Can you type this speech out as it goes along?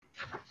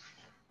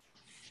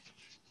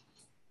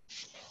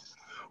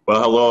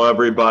Well, hello,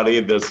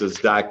 everybody. This is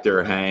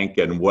Dr. Hank,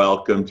 and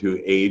welcome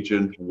to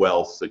Agent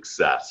Wealth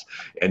Success.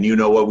 And you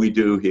know what we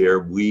do here?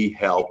 We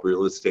help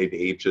real estate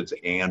agents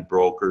and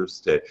brokers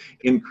to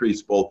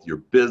increase both your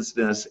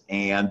business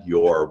and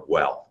your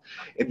wealth.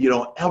 And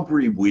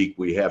every week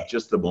we have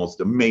just the most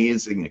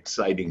amazing,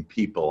 exciting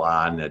people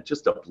on that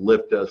just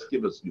uplift us,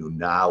 give us new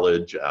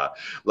knowledge.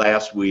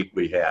 Last week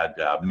we had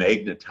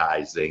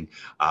magnetizing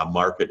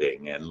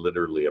marketing, and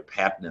literally a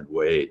patented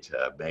way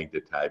to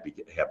magnetize,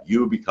 have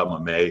you become a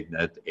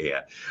magnet,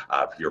 and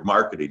for your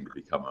marketing to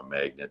become a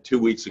magnet. 2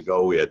 weeks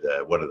ago we had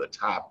one of the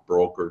top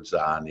brokers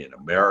on in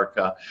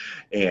America,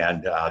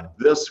 and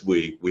this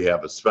week we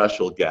have a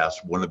special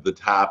guest, one of the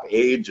top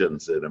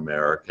agents in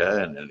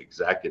America and an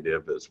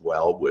executive as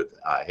well with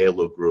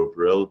Halo Group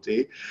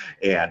Realty.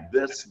 And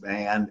this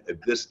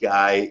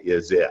guy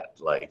is it.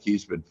 Like,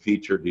 he's been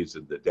featured, he's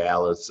in the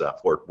Dallas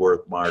Fort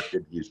Worth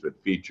market, he's been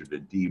featured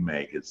in D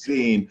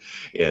Magazine,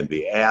 in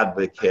The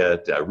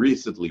Advocate,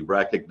 recently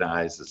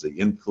recognized as an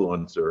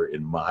influencer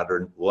in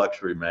Modern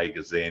Luxury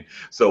Magazine.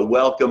 So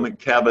welcome,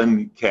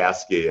 Kevin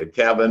Caskey. And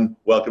Kevin,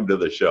 welcome to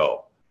the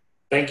show.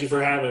 Thank you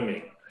for having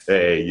me.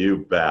 Hey, you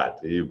bet,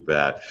 you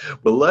bet.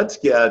 Well, let's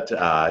get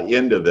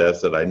into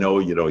this. And I know,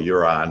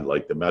 you're on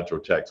like the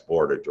MetroTex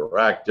board of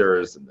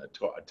directors and the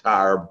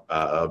TAR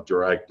of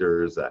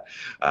directors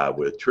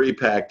with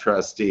TreePack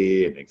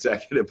trustee and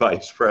executive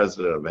vice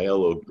president of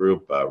Halo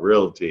Group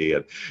Realty.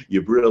 And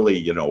you've really,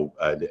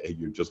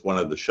 you're just one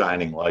of the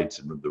shining lights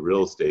in the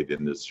real estate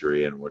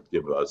industry and what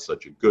give us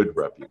such a good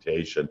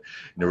reputation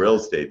in the real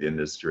estate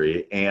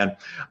industry. And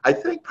I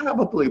think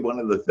probably one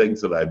of the things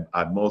that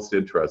I'm most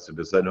interested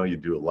in is, I know you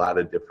do a lot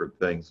of different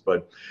things,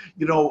 but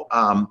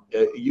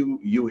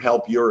you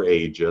help your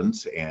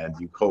agents and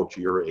you coach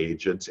your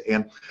agents.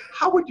 And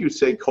how would you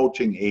say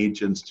coaching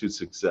agents to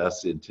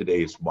success in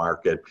today's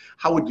market?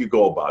 How would you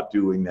go about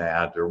doing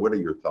that, or what are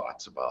your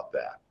thoughts about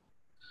that?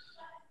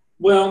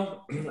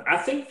 Well, I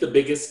think the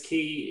biggest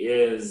key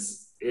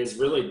is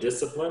really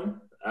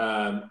discipline.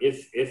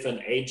 If an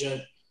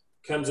agent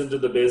comes into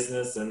the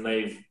business and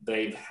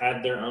they've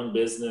had their own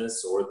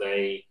business, or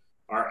they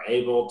are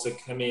able to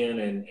come in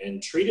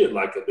and treat it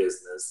like a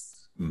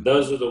business,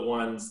 those are the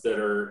ones that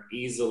are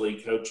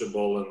easily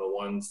coachable and the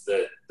ones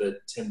that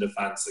tend to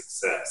find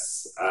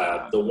success.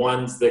 The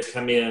ones that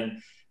come in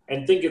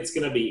and think it's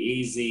going to be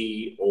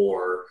easy,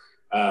 or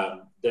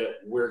that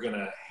we're going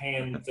to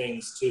hand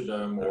things to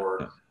them,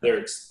 or they're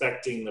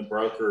expecting the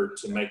broker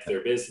to make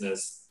their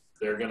business,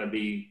 they're going to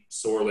be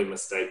sorely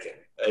mistaken.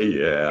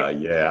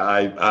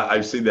 Yeah.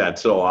 I've seen that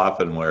so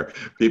often where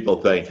people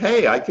think,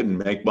 hey, I can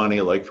make money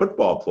like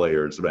football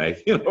players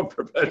make,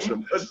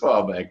 professional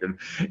football makers.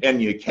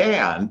 And you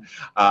can,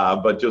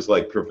 but just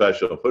like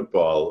professional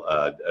football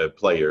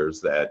players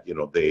that,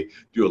 they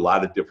do a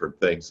lot of different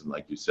things. And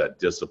like you said,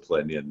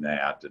 discipline in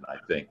that. And I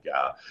think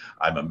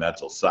I'm a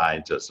mental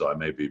scientist, so I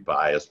may be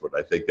biased, but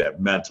I think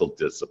that mental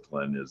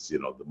discipline is,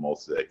 the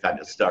most, it kind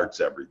of starts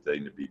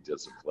everything, to be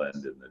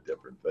disciplined in the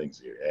different things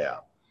you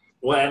have.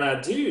 Well, and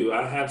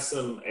I have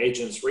some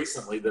agents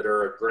recently that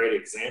are a great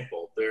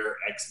example. They're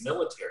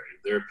ex-military,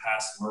 they're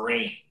past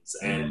Marines.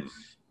 And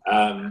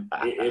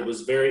it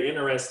was very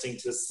interesting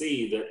to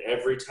see that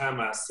every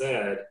time I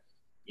said,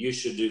 you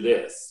should do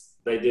this,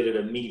 they did it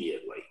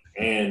immediately.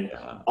 And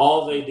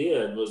all they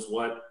did was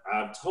what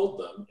I've told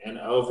them. And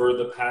over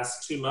the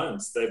past 2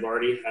 months, they've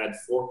already had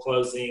 4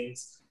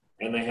 closings,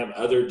 and they have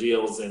other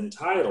deals in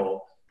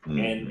title.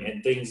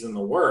 And things in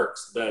the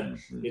works, but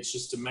it's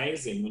just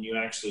amazing when you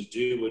actually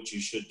do what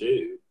you should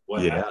do,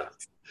 what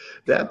happens.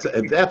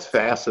 That's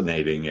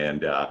fascinating,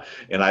 and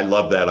I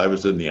love that. I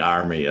was in the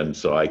Army, and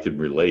so I can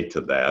relate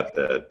to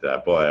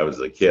that. Boy, I was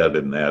a kid,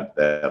 and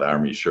that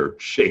Army sure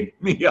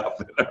shaped me up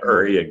in a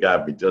hurry and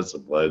got me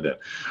disciplined. And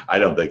I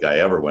don't think I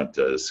ever went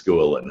to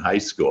school in high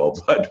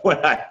school, but when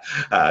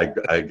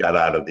I got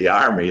out of the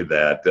Army,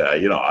 that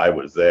I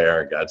was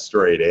there, got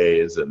straight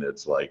A's, and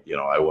it's like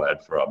I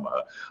went from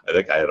I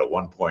think I had a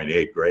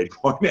 1.8 grade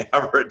point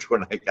average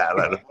when I got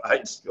out of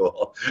high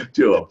school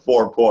to a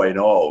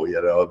 4.0.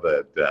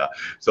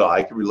 So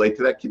I can relate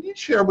to that. Can you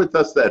share with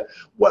us that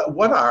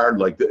what are,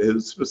 like,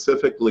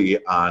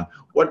 specifically on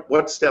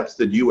what steps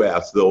did you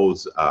ask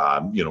those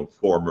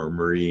former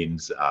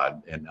Marines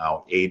and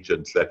now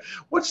agents, that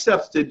what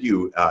steps did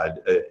you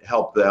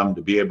help them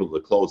to be able to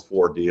close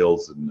 4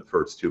 deals in the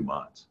first 2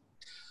 months?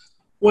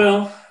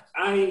 Well,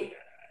 I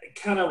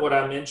kind of what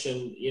I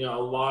mentioned, a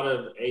lot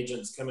of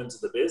agents come into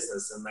the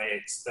business and they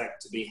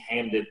expect to be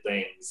handed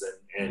things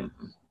and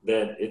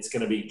that it's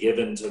going to be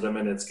given to them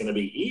and it's going to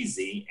be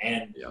easy.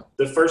 And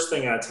the first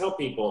thing I tell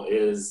people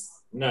is,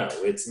 no,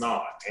 it's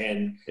not.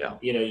 And,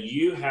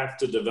 you have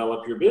to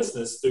develop your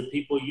business through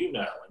people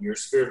and your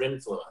sphere of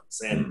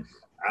influence. And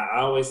I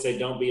always say,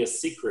 don't be a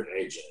secret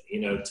agent,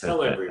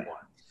 tell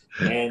everyone.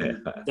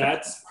 And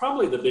that's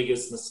probably the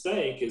biggest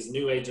mistake, is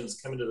new agents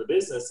come into the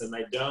business and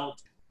they don't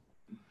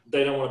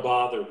want to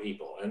bother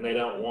people, and they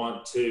don't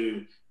want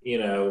to,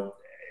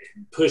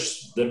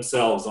 push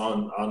themselves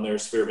on their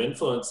sphere of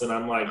influence. And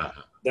I'm like,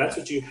 that's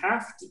what you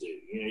have to do.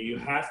 You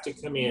have to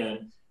come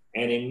in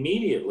and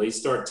immediately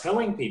start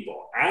telling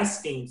people,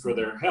 asking for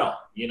their help.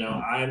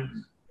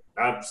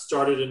 I've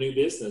started a new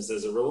business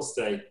as a real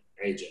estate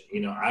agent.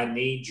 I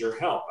need your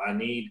help. I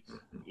need,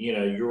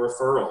 your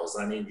referrals.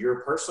 I need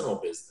your personal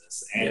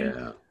business.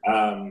 And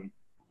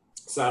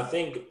so I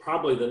think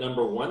probably the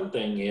number one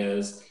thing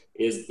is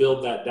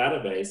build that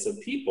database of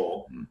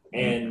people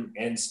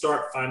and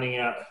start finding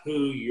out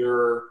who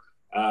your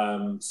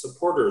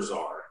supporters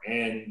are,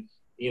 and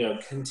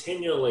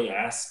continually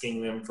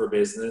asking them for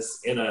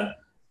business in a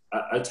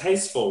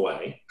tasteful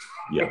way,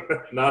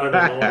 not an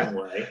annoying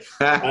way,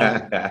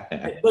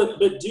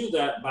 but do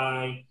that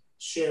by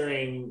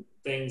sharing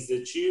things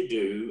that you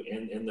do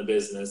in the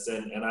business.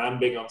 And I'm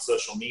big on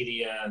social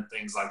media and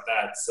things like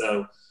that.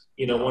 So,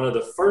 one of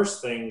the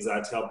first things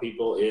I tell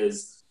people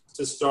is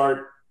to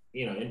start,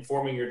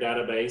 informing your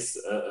database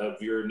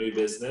of your new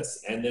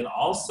business, and then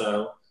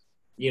also,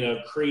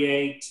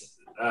 create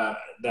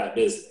that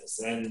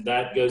business. And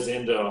that goes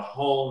into a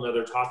whole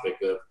nother topic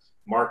of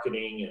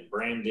marketing and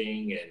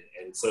branding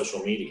and social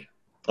media.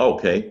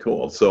 Okay,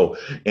 cool. So,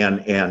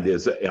 and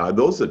are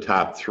those the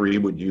top three,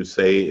 would you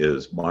say,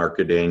 is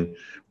marketing,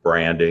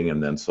 branding,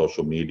 and then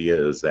social media?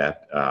 Is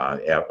that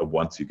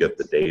once you get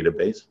the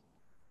database?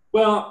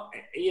 Well,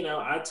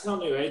 I tell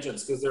new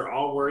agents, because they're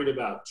all worried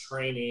about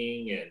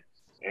training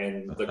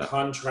and the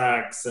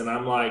contracts. And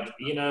I'm like,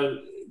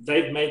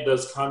 they've made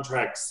those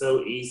contracts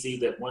so easy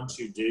that once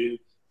you do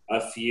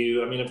a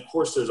few, of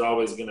course, there's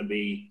always going to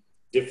be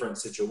different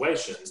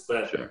situations,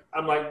 but sure.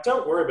 I'm like,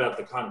 don't worry about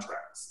the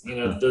contracts.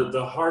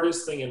 The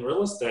hardest thing in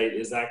real estate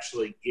is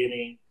actually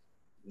getting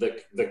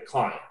the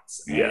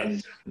clients.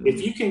 And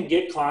if you can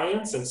get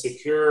clients and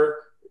secure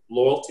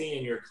loyalty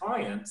in your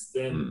clients,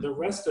 then the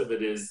rest of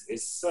it is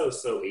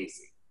so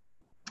easy.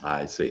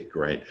 I see.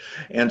 Great.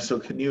 And so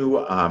can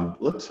you,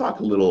 let's talk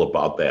a little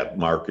about that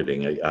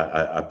marketing,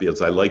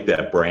 because I like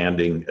that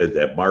branding,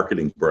 that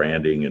marketing,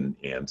 branding,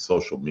 and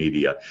social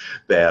media.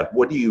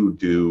 What do you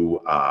do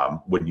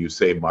when you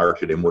say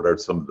marketing? What are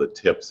some of the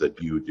tips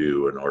that you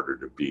do in order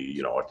to be,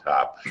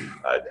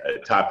 a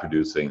top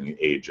producing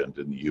agent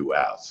in the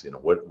U.S.?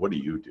 What do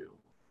you do?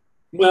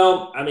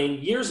 Well,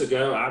 years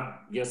ago, I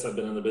guess I've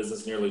been in the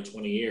business nearly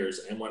 20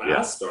 years. And when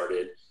I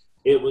started,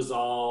 it was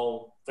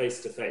all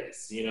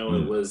face-to-face.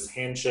 It was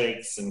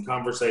handshakes and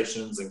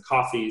conversations and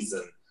coffees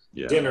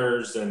and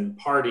dinners and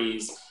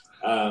parties,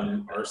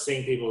 or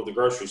seeing people at the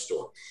grocery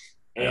store.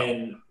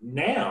 And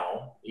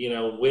now,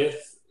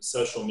 with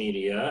social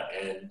media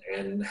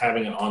and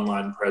having an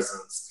online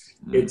presence,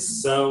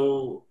 it's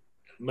so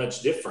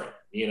much different,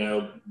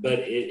 but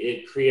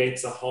it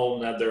creates a whole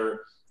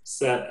nother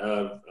set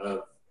of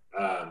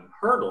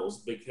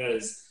hurdles,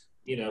 because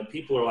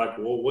people are like,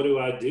 well, what do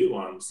I do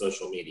on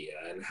social media,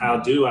 and how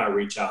do I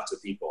reach out to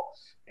people,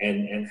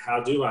 and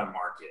how do I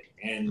market?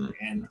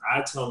 And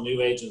I tell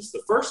new agents,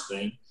 the first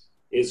thing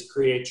is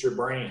create your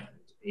brand.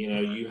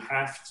 You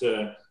have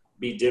to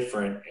be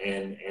different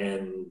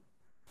and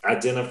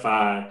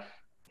identify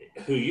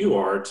who you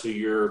are to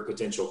your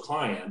potential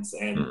clients.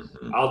 And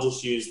I'll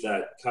just use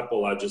that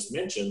couple I just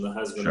mentioned, the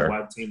husband and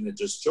wife team that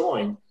just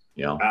joined.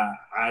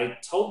 I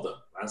told them,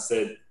 I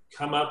said,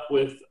 come up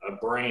with a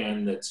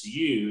brand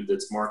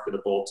that's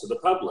marketable to the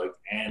public.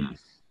 And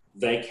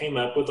they came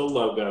up with a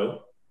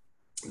logo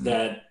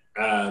that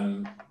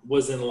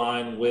was in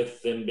line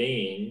with them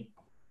being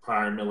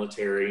prior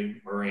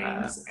military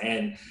Marines.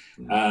 And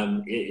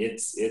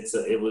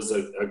it was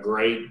a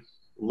great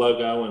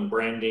logo and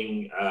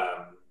branding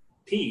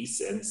piece.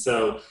 And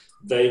so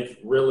they've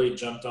really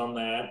jumped on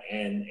that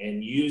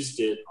and used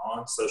it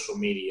on social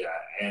media.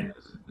 And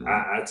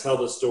I tell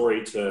the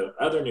story to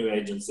other new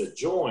agents that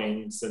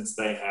join, since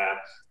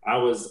I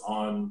was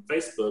on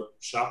Facebook,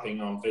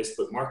 shopping on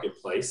Facebook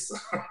Marketplace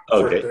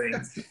for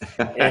things.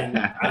 And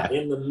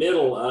in the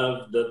middle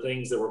of the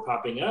things that were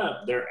popping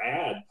up, their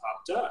ad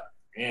popped up.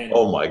 And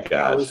oh my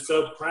gosh, I was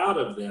so proud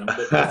of them,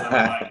 because I'm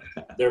like,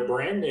 they're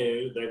brand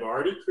new. They've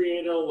already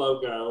created a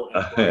logo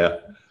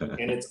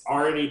and it's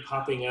already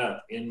popping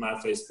up in my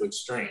Facebook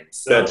stream.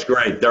 So that's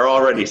great. They're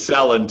already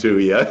selling to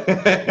you.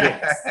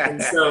 Yes.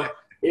 And so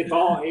if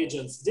all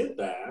agents did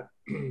that,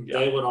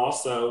 they would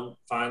also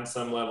find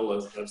some level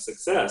of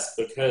success,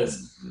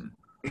 because,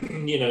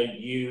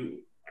 you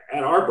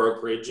at our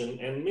brokerage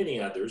and many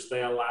others,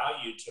 they allow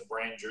you to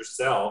brand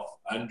yourself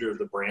under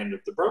the brand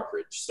of the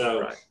brokerage.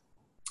 So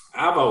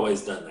I've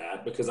always done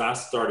that, because I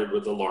started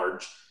with a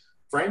large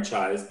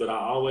franchise, but I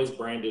always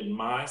branded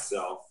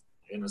myself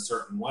in a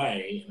certain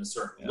way, in a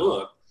certain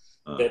look,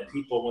 that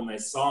people, when they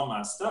saw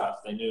my stuff,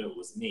 they knew it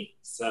was me.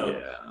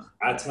 So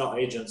I tell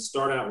agents,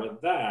 start out with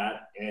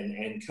that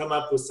and come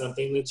up with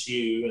something that's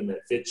you and that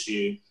fits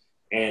you,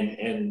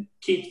 and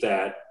keep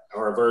that,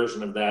 or a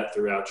version of that,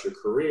 throughout your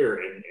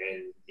career. And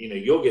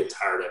you'll get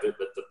tired of it,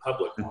 but the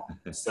public won't.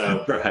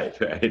 So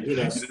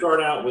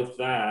start out with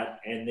that,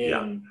 and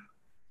then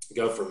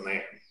go from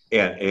there.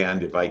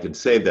 And if I could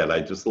say that, I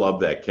just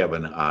love that,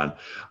 Kevin, on,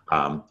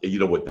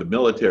 what the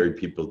military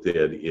people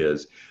did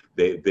is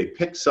they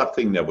picked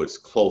something that was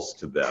close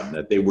to them,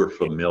 that they were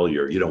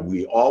familiar.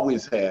 We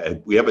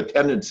have a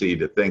tendency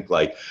to think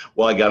like,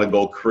 well, I got to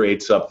go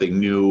create something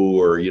new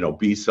or,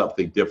 be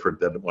something different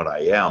than what I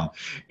am.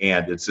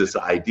 And it's this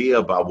idea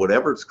about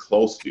whatever's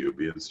close to you,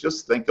 because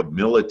just think of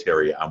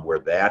military on where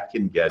that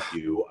can get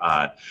you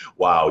on,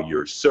 wow,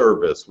 your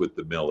service with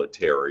the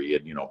military,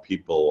 and,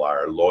 people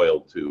are loyal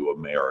to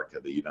America,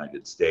 the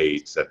United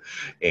States,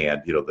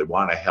 and they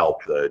want to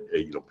help the,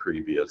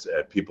 previous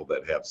people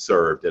that have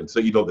served. And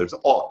so, there's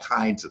all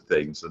kinds of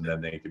things, and then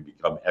they can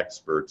become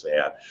experts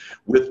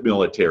with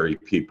military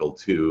people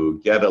to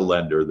get a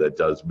lender that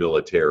does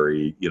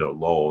military,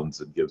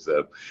 loans and gives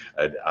them,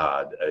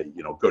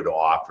 good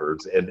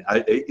offers. And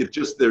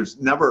there's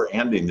never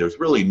ending. There's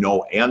really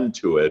no end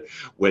to it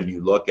when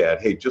you look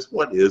at, hey, just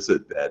what is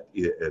it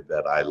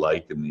that I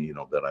like and,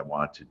 that I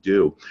want to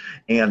do.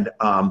 And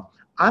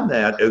on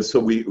that, so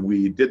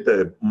we did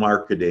the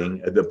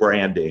marketing, the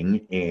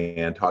branding,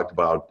 and talked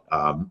about,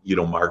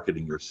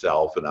 marketing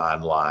yourself and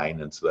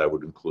online. And so that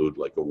would include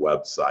like a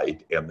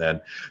website, and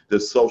then the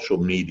social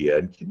media.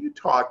 And can you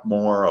talk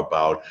more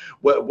about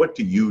what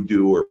do you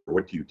do, or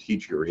what do you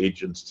teach your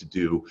agents to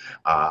do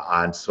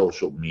on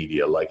social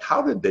media? Like,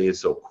 how did they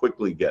so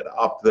quickly get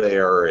up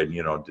there? And,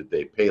 did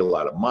they pay a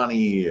lot of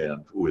money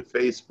and with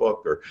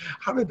Facebook, or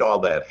how did all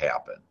that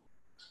happen?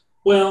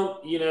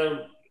 Well,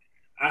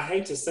 I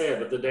hate to say it,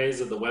 but the days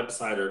of the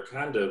website are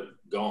kind of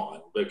gone,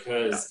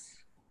 because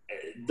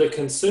the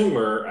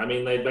consumer,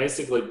 they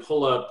basically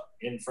pull up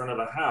in front of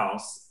a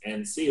house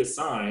and see a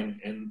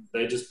sign, and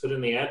they just put in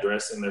the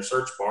address in their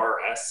search bar,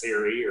 ask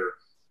Siri or,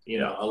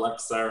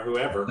 Alexa or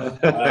whoever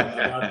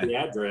about the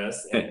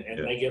address,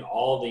 and they get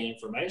all the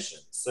information.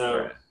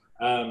 So,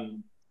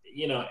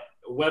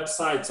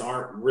 websites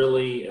aren't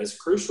really as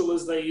crucial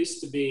as they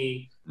used to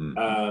be.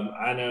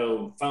 I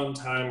know phone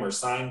time or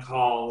sign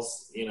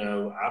calls,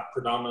 I've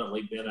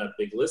predominantly been a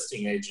big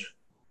listing agent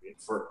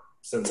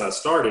since I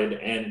started,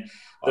 and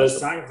those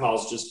sign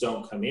calls just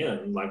don't come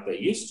in like they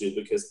used to,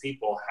 because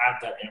people have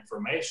that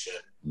information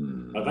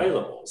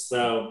available.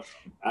 So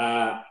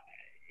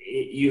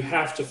you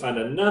have to find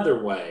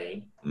another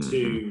way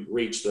to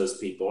reach those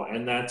people,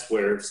 and that's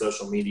where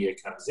social media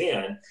comes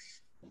in.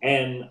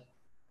 And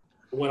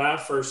when I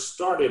first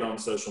started on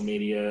social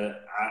media,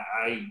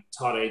 I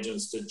taught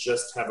agents to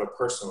just have a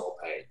personal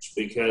page,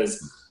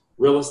 because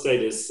real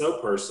estate is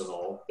so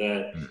personal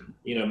that,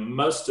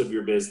 most of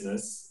your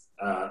business,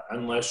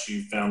 unless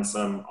you found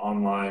some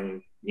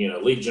online,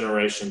 lead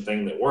generation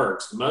thing that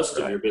works, most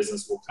of your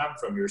business will come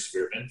from your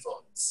sphere of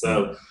influence.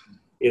 So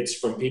it's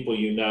from people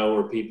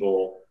or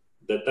people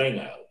that they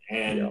know.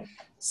 And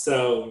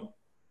so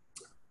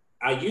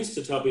I used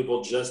to tell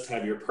people, just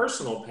have your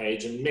personal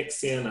page and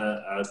mix in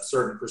a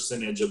certain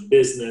percentage of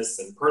business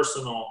and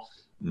personal.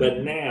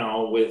 But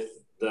now with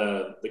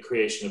the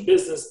creation of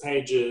business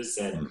pages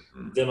and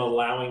them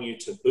allowing you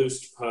to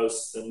boost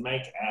posts and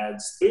make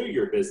ads through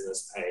your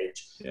business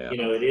page,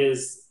 it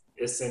is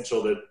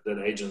essential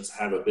that agents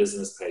have a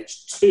business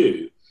page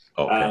too.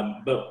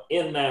 But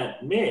in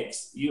that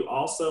mix, you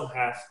also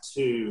have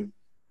to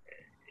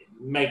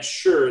make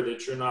sure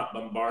that you're not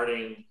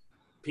bombarding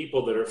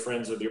people that are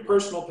friends with your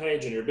personal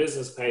page and your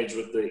business page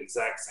with the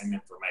exact same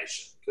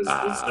information, because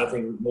there's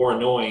nothing more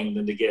annoying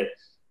than to get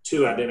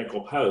two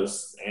identical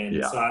posts.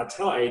 And so I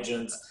tell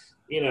agents,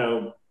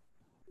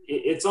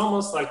 it's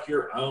almost like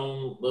your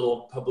own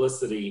little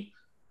publicity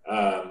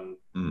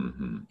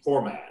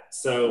format.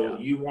 So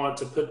you want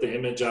to put the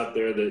image out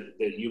there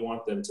that you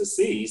want them to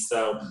see.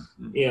 So,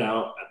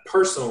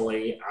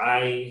 personally,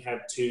 I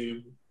have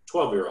two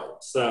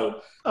 12-year-olds.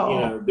 So,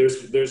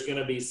 there's going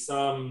to be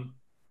some,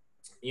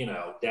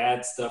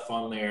 dad stuff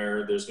on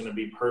there. There's going to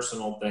be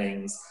personal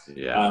things.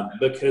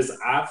 Because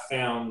I've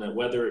found that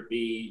whether it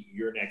be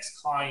your next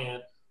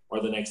client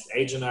or the next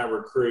agent I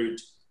recruit,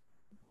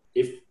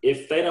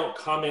 if they don't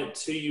comment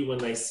to you when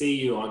they see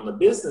you on the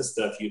business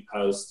stuff you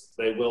post,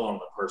 they will on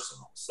the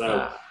personal.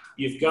 So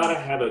you've got to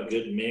have a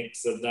good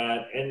mix of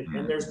that.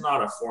 And there's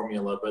not a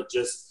formula, but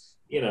just,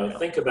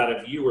 think about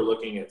if you were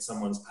looking at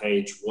someone's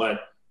page, what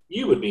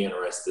you would be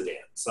interested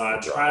in. So I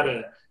try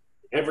to,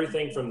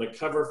 everything from the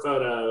cover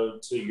photo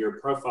to your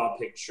profile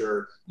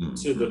picture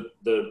to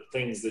the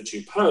things that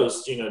you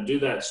post, do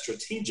that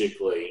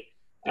strategically.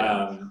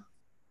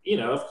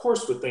 Of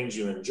course, with things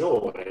you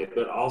enjoy,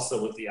 but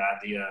also with the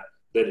idea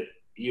that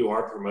you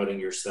are promoting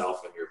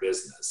yourself and your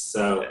business.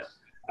 So,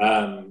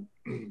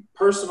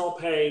 personal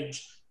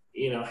page,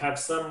 have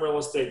some real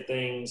estate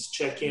things,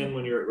 check in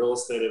when you're at real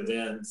estate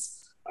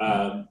events,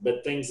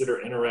 but things that are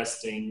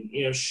interesting,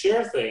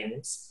 share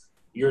things,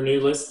 your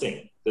new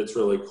listing that's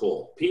really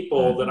cool.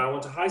 People that I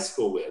went to high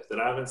school with that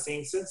I haven't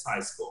seen since high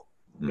school.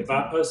 If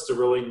I post a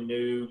really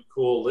new,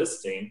 cool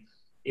listing,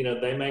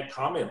 they make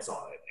comments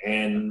on it.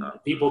 And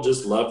people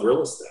just love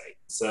real estate.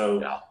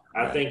 So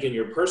I think in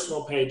your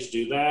personal page,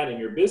 do that. In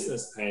your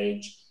business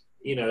page,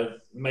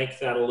 make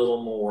that a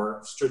little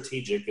more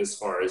strategic as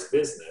far as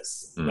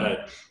business.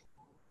 But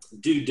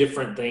do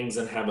different things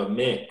and have a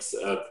mix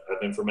of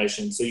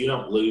information so you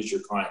don't lose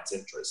your client's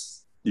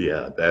interest.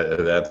 Yeah,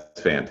 that's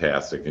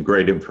fantastic and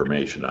great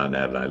information on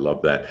that. And I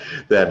love that.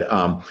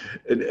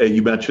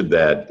 You mentioned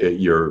that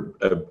you're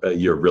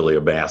really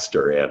a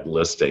master at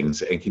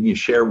listings. And can you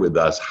share with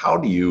us how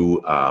do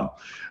you how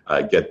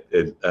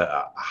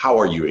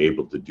are you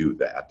able to do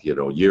that? You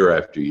know, year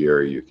after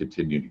year, you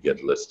continue to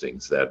get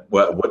listings.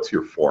 What's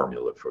your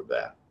formula for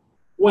that?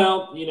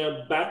 Well,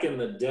 back in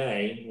the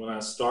day when I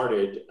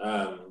started,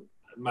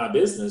 my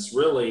business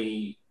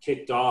really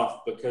kicked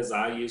off because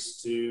I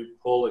used to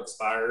pull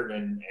expired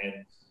and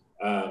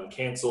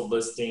canceled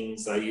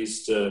listings. I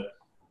used to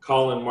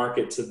call and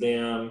market to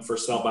them for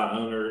sell by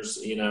owners,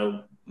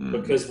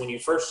 because when you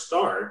first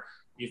start,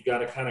 you've got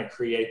to kind of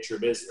create your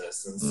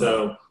business. And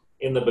so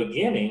in the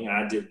beginning,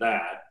 I did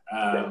that.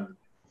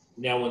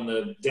 Now, when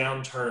the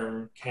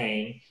downturn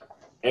came,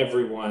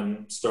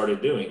 everyone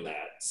started doing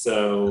that.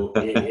 So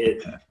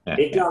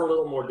it got a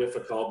little more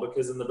difficult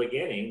because in the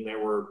beginning, there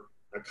were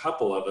a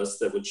couple of us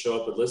that would show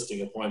up at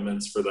listing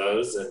appointments for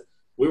those, and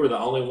we were the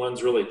only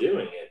ones really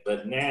doing it.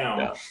 But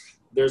now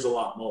there's a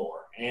lot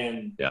more.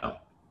 And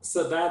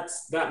so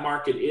that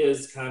market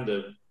is kind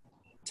of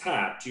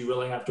tapped. You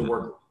really have to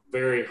work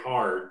very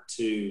hard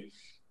to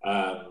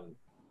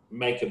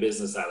make a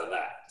business out of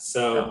that.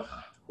 So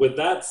with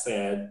that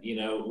said,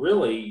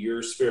 really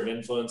your sphere of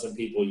influence and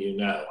people,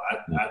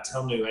 I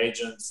tell new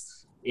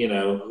agents,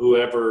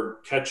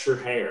 whoever cuts your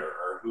hair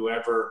or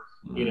whoever,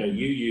 you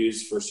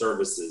use for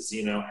services,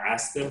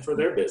 ask them for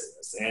their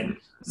business. And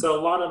so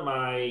a lot of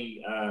my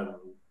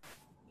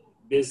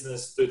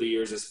business through the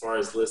years, as far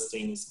as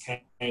listings,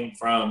 came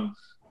from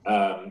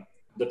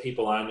the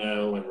people I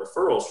know and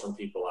referrals from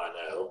people I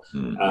know.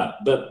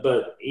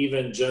 But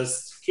even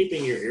just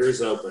keeping your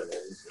ears open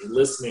and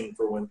listening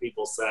for when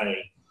people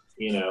say,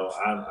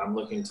 I'm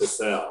looking to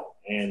sell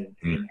and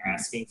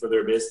asking for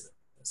their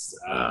business.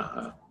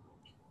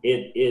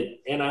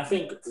 And I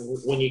think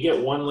when you get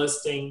one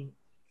listing,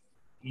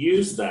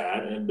 use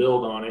that and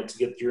build on it to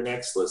get your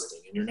next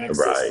listing and your next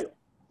listing.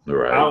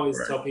 I always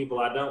tell people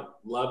I don't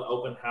love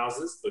open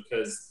houses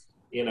because,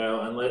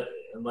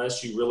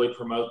 unless you really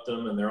promote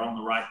them and they're on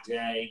the right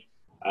day,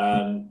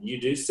 you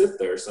do sit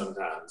there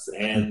sometimes.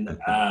 And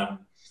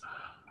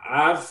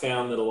I've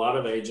found that a lot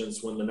of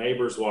agents, when the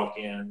neighbors walk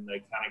in, they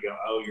kind of go,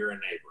 "Oh, you're a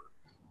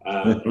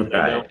neighbor." And they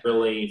don't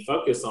really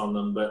focus on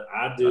them, but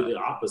I do the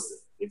opposite.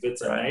 If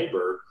it's a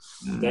neighbor,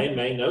 they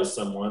may know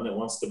someone that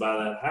wants to buy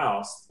that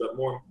house, but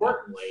more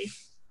importantly,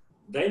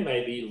 they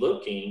may be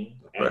looking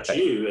at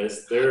you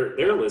as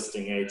their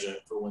listing agent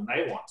for when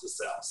they want to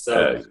sell.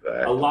 So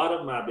a lot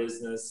of my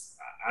business,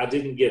 I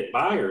didn't get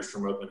buyers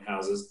from open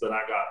houses, but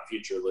I got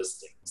future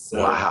listings. So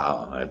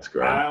wow, that's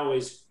great. I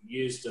always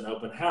used an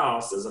open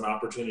house as an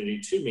opportunity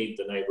to meet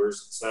the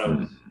neighbors.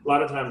 So a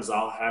lot of times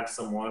I'll have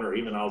someone, or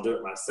even I'll do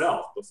it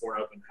myself before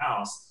an open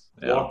house,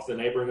 walk the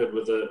neighborhood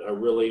with a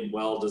really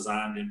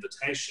well-designed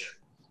invitation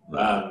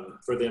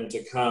for them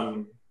to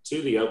come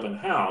to the open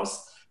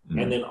house,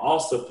 and then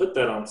also put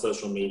that on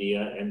social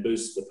media and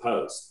boost the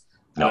post.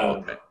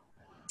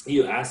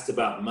 You asked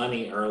about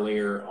money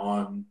earlier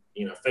on,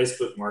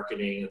 Facebook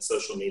marketing and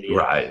social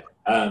media.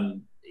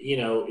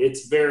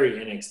 It's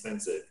very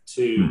inexpensive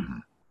to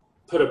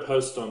put a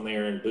post on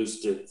there and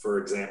boost it, for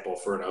example,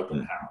 for an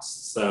open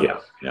house.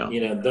 So,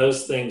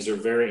 those things are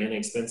very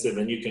inexpensive,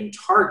 and you can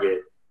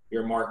target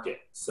your market.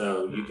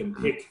 So you can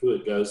pick who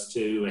it goes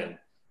to,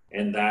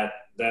 and that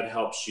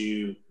helps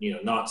you,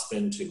 not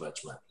spend too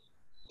much money.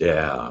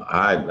 Yeah,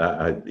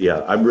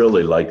 I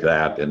really like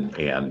that,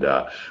 and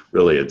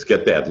really, it's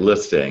get that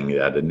listing,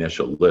 that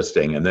initial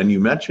listing, and then you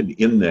mentioned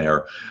in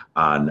there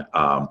on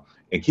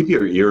and keep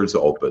your ears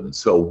open.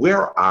 So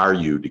where are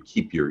you to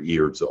keep your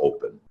ears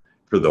open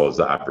for those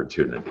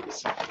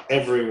opportunities?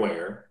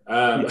 Everywhere.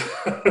 I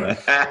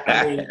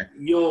mean,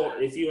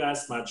 if you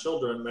ask my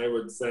children, they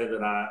would say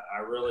that I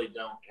really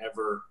don't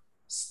ever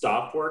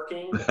stop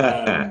working.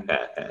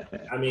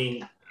 I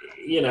mean,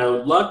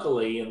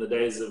 luckily in the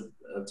days of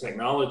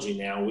technology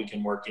now, we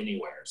can work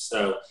anywhere.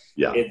 So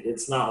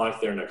it's not like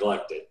they're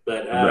neglected,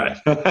 but they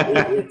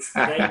know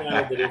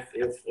that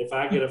if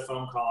I get a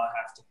phone call I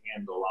have to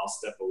handle, I'll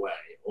step away.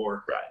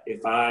 Or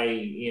if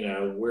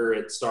we're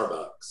at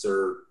Starbucks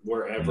or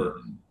wherever,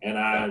 and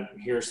I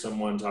hear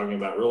someone talking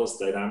about real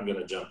estate, I'm going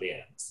to jump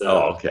in.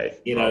 So,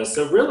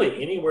 so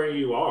really anywhere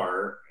you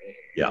are,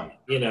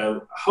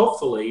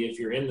 hopefully if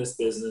you're in this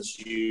business,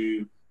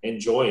 you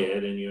enjoy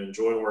it and you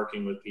enjoy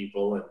working with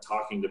people and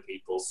talking to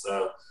people.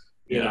 So,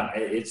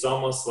 it's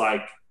almost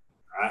like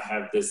I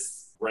have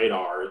this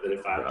radar that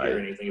if I hear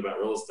anything about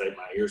real estate,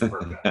 my ears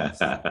perk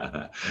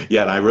up.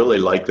 Yeah, and I really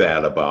like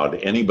that about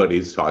anybody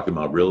who's talking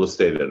about real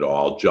estate at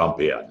all,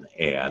 jump in.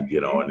 And,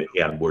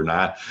 and we're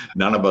not,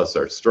 none of us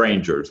are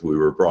strangers. We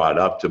were brought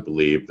up to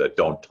believe that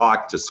don't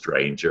talk to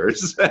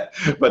strangers.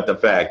 But the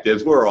fact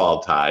is we're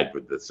all tied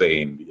with the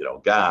same,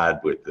 God,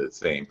 with the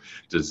same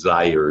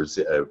desires,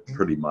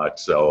 pretty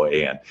much so.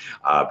 And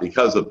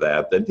because of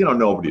that, then,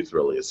 nobody's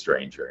really a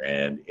stranger.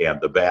 And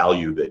the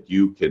value that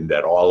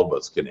that all of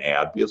us can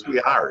add, because we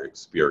are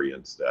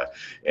experienced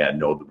and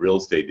know the real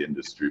estate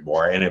industry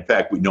more. And in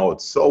fact, we know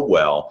it so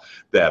well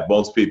that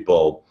most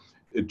people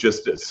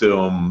just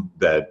assume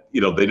that,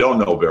 they don't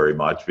know very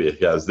much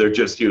because they're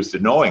just used to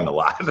knowing a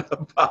lot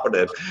about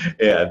it.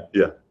 And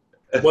yeah.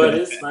 Well, it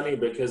is funny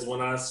because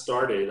when I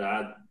started,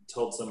 I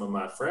told some of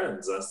my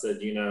friends, I said,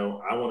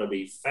 I want to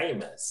be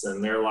famous.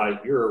 And they're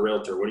like, you're a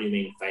realtor. What do you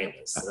mean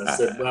famous? And I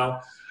said,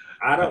 well,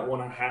 I don't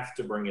want to have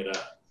to bring it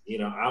up.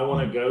 I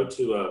want to go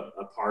to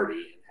a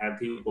party and have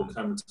people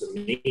come to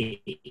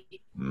me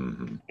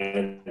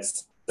and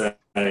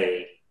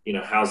say,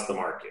 how's the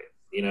market?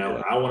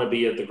 I want to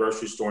be at the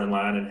grocery store in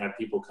line and have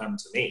people come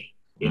to me.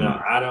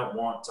 I don't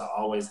want to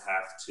always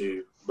have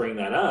to bring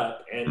that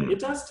up. And it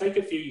does take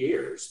a few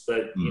years,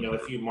 but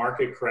if you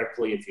market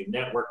correctly, if you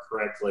network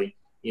correctly,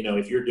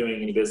 if you're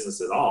doing any business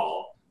at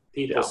all,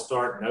 people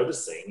start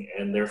noticing,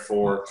 and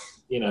therefore,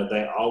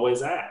 they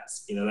always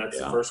ask, that's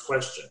the first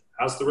question.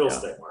 How's the real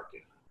estate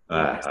market?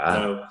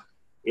 So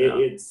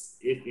it's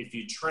if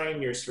you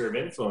train your sphere of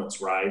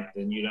influence right,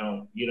 then you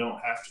don't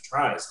have to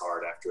try as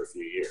hard after a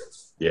few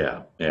years.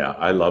 Yeah,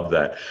 I love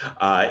that.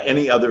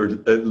 Any other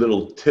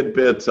little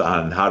tidbits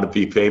on how to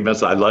be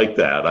famous? I like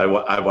that. I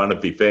want to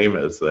be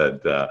famous.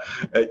 Well,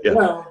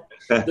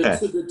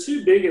 the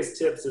two biggest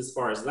tips as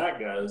far as that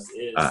goes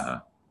is,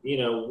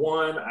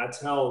 one, I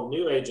tell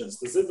new agents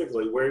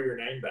specifically, wear your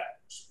name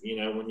badge.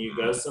 When you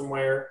go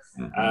somewhere,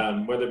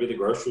 whether it be the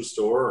grocery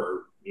store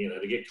or,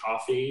 to get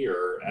coffee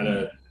or at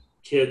a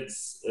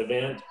kids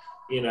event,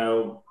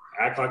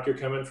 act like you're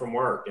coming from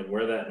work and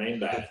wear that name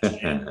badge.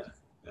 And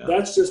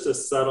that's just a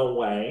subtle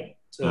way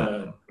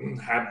to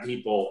have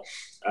people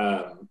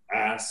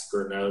ask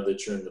or know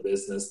that you're in the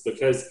business,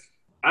 because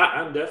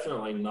I'm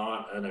definitely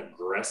not an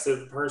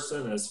aggressive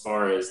person as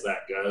far as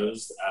that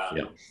goes.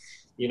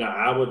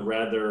 I would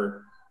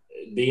rather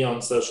be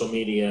on social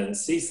media and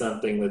see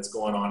something that's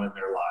going on in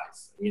their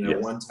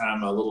life. One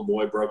time a little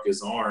boy broke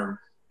his arm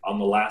on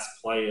the last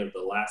play of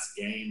the last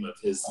game of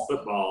his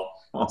football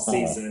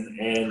season.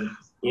 And,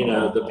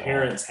 the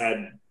parents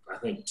had, I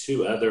think,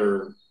 2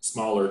 other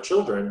smaller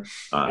children.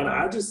 And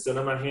I just sent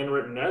them a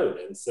handwritten note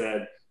and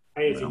said,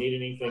 hey, if you need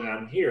anything,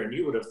 I'm here. And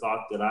you would have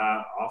thought that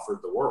I offered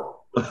the world.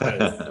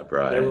 Because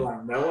they were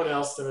like, no one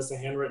else sent us a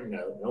handwritten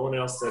note. No one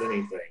else said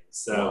anything.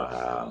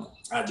 So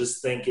I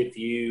just think if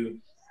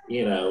you,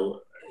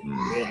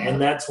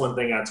 and that's one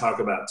thing I talk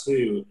about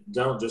too.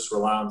 Don't just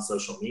rely on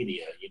social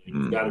media.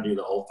 You've got to do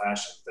the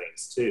old-fashioned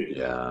things too.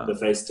 The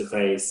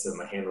face-to-face and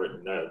the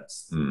handwritten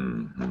notes.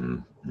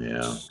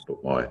 Yeah,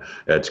 but boy,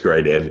 that's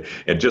great.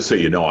 And just so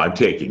you know, I'm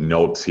taking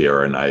notes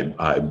here, and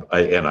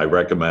I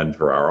recommend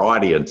for our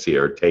audience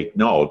here, take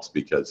notes,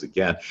 because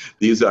again,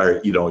 these are,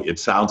 it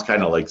sounds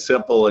kind of like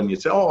simple, and you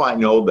say, oh, I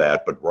know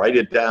that, but write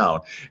it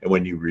down. And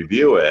when you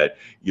review it,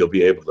 you'll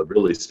be able to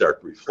really start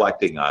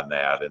reflecting on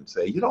that and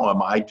say,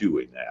 am I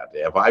doing that?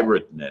 Have I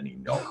written any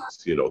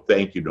notes?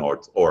 Thank you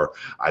notes, or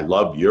I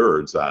love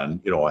yours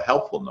on, a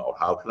helpful note.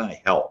 How can I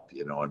help?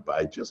 And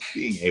by just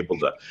being able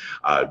to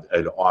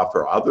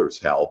offer others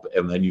help.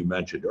 And then you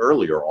mentioned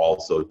earlier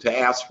also to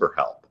ask for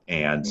help.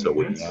 And so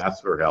when you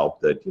ask for help,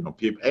 that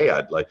people, hey,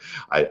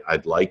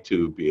 I'd like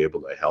to be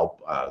able to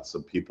help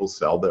some people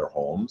sell their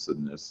homes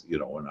in this,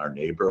 in our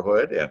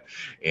neighborhood,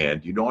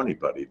 and do you know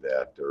anybody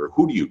that, or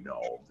who do you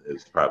know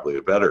is probably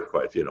a better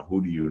question.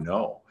 Who do you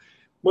know?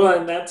 Well,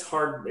 and that's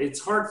hard. It's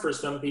hard for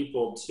some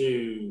people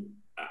to.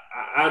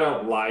 I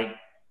don't like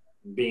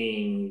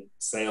being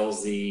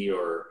salesy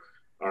or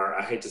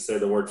I hate to say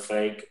the word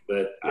fake,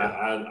 but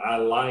I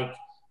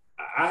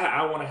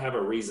want to have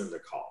a reason to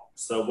call.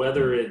 So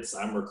whether it's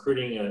I'm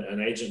recruiting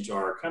an agent to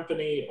our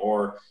company,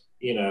 or,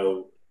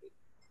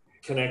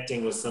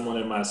 connecting with someone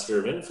in my sphere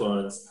of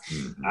influence,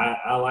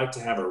 I like to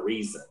have a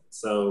reason.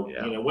 So,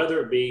 whether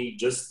it be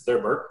just their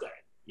birthday,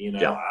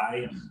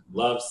 I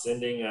love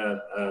sending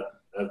a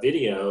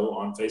video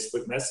on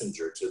Facebook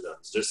Messenger to them,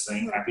 just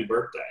saying happy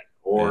birthday,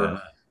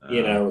 or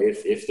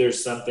if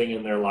there's something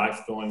in their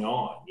life going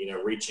on,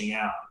 reaching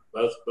out.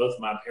 Both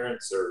my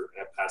parents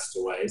have passed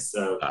away.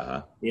 So,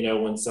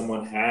 when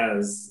someone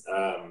has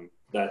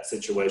that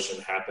situation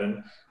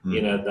happen,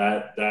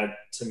 that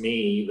to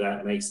me,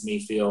 that makes me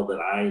feel that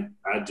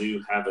I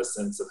do have a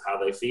sense of how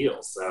they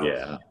feel.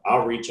 So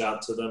I'll reach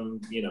out to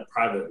them,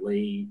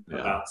 privately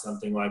about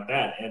something like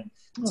that. And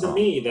to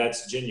me,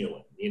 that's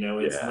genuine.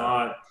 It's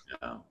not.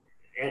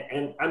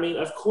 And I mean,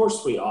 of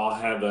course, we all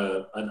have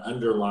an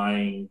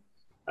underlying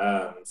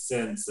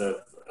sense of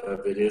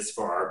it is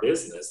for our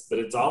business, but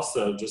it's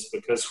also just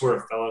because we're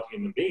a fellow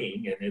human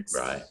being, and it's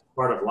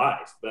part of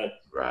life. But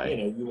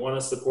you want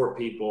to support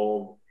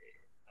people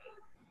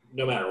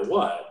no matter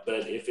what,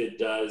 but if it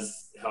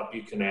does help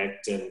you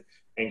connect and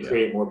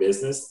create more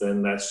business,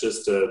 then that's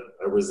just a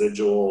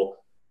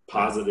residual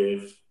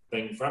positive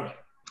thing from it.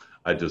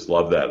 I just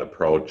love that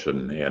approach,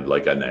 and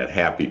like on that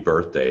happy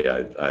birthday,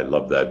 I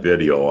love that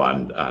video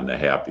on the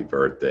happy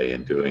birthday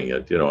and doing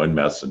it, in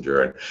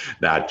Messenger, and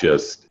not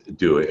just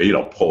doing,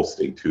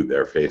 posting to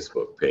their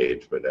Facebook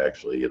page, but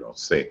actually,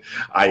 saying,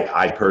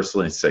 I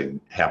personally sing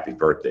happy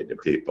birthday to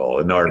people,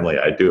 and normally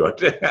I do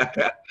it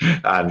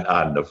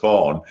on the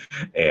phone,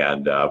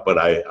 and but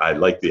I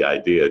like the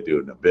idea of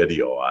doing a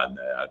video on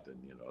that, and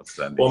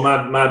sending. Well,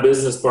 my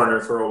business partner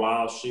for a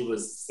while, she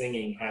was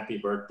singing happy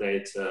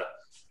birthday to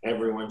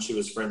everyone she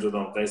was friends with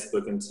on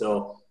Facebook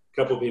until a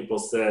couple people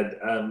said,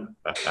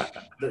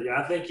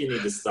 I think you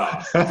need to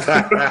stop.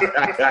 I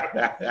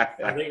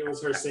think it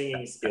was her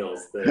singing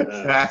skills that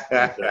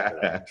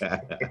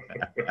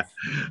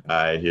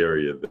I hear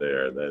you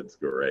there. That's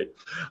great.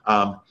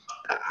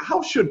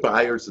 How should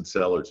buyers and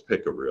sellers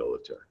pick a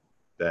realtor?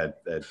 How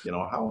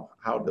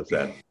does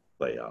that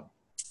play out?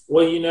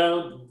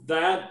 Well,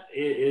 that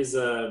is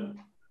an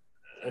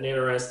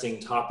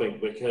interesting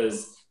topic,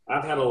 because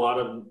I've had a lot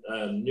of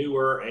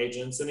newer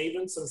agents and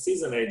even some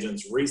seasoned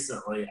agents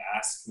recently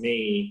ask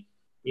me,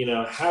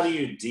 how do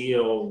you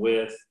deal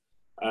with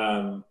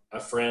a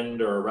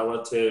friend or a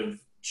relative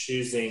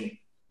choosing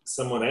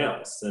someone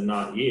else and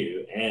not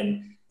you?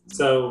 And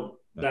so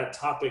that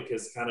topic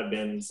has kind of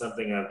been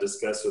something I've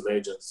discussed with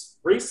agents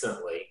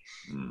recently.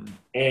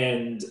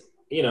 And,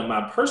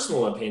 my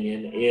personal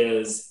opinion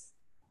is,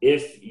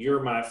 if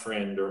you're my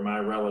friend or my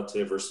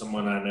relative or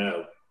someone I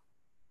know,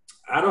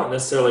 I don't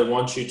necessarily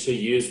want you to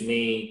use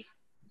me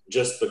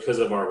just because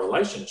of our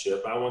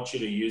relationship. I want you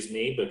to use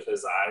me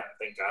because I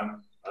think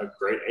I'm a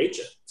great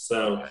agent.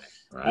 So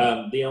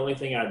the only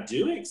thing I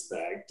do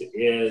expect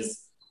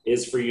is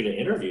for you to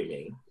interview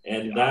me.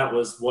 And that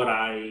was what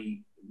I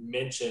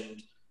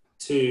mentioned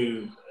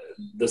to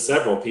the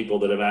several people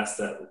that have asked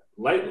that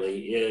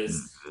lately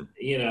is,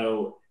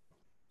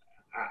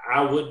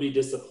 I would be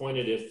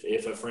disappointed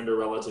if a friend or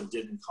relative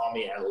didn't call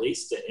me at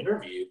least to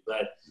interview.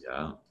 But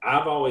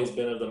I've always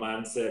been of the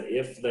mindset,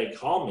 if they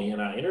call me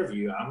and I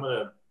interview, I'm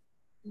going to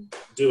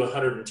do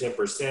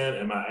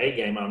 110% in my A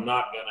game. I'm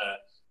not going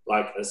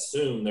to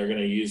assume they're going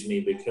to use me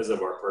because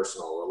of our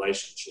personal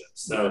relationship.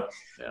 So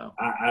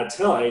I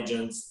tell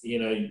agents,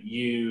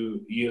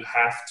 you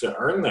have to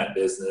earn that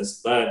business,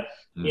 but,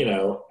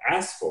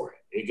 ask for it.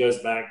 It goes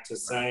back to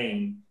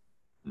saying,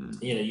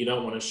 you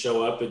don't want to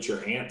show up at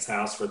your aunt's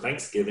house for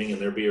Thanksgiving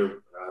and there be a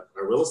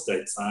real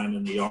estate sign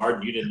in the yard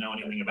and you didn't know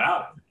anything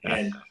about it.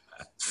 And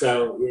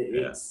so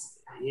it's,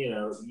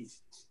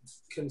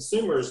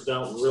 consumers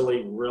don't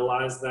really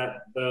realize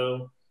that,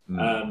 though.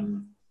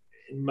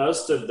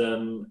 Most of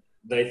them,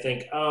 they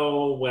think,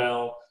 oh,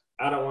 well,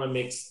 I don't want to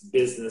mix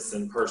business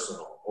and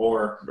personal,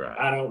 or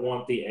I don't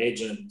want the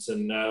agent to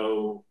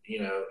know,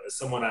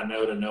 someone I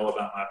know to know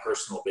about my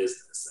personal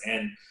business.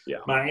 And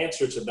my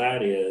answer to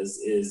that is,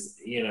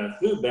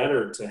 who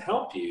better to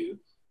help you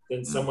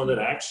than someone that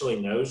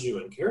actually knows you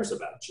and cares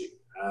about you?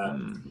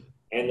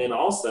 And then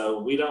also,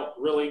 we don't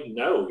really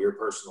know your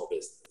personal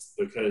business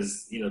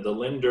because, the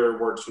lender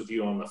works with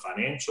you on the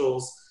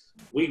financials.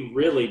 We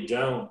really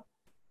don't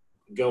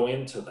go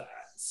into that.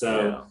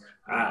 So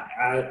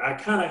I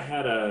kind of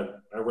had a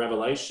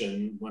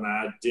revelation when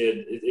I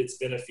did, it's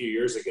been a few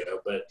years ago,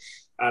 but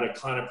I had a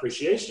client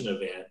appreciation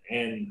event,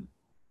 and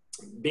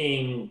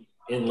being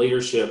in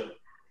leadership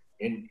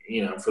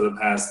for the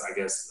past, I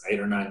guess, 8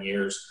 or 9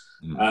 years,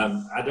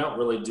 I don't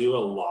really do a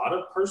lot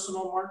of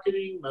personal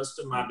marketing. Most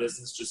of my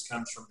business just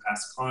comes from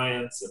past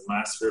clients and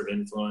my sphere of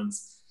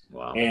influence.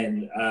 Wow.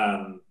 And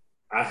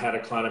I had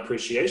a client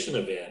appreciation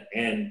event,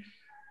 and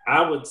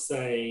I would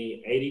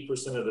say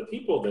 80% of the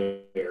people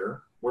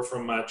there were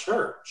from my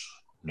church.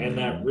 And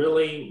that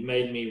really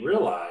made me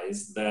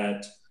realize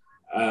that,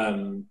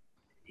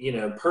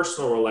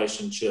 personal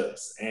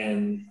relationships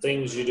and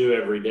things you do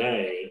every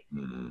day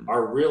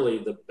are really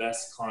the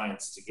best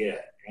clients to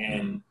get.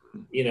 And,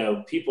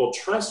 people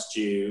trust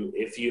you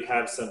if you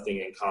have something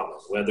in common,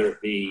 whether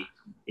it be,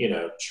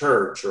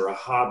 church or a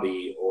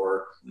hobby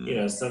or,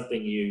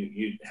 something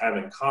you have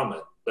in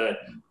common. But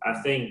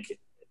I think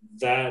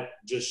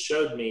that just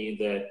showed me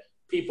that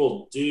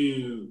people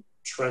do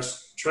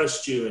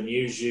trust you and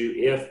use you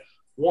if,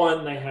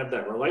 one, they have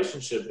that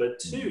relationship, but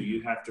two,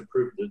 you have to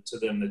prove to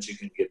them that you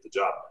can get the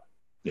job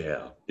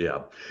done.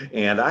 Yeah.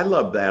 And I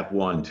love that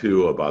one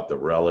too, about the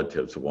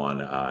relatives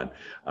one on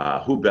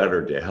who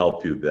better to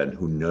help you than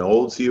who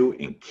knows you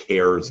and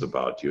cares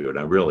about you. And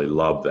I really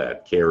love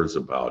that, cares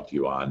about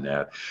you on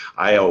that.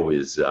 I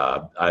always,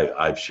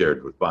 I've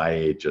shared with my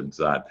agents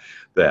on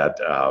that,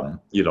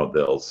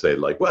 they'll say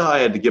like, well, I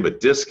had to give a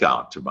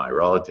discount to my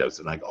relatives.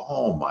 And I go,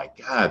 oh my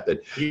God,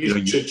 that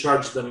you should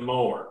charge them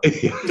more.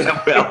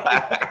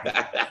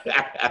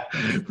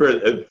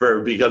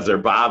 Because they're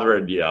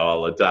bothering you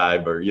all the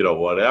time or,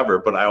 whatever.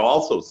 But I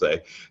also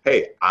say,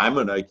 hey, I'm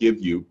going to give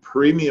you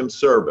premium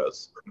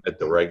service at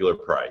the regular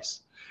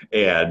price.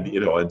 And,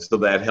 and so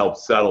that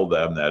helps settle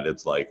them that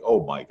it's like,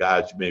 oh my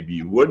gosh, maybe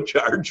you would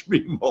charge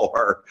me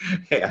more.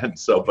 And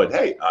so, but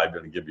hey, I'm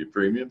going to give you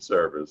premium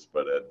service,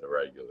 but at the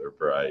regular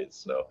price.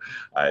 So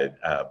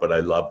but I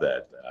love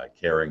that,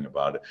 caring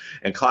about it.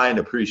 And client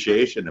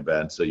appreciation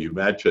events. So you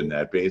mentioned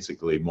that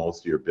basically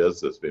most of your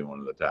business being one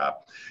of the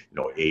top,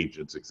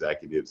 agents,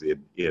 executives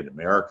in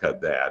America,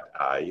 that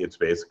it's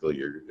basically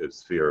your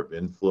sphere of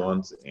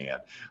influence and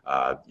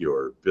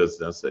your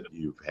business that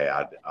you've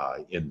had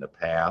in the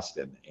past,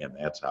 and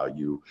that's how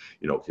you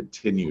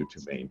continue to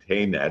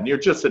maintain that. And you're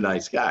just a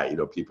nice guy.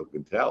 People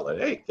can tell that,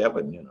 hey,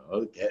 Kevin,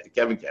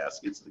 Kevin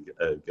Caskey's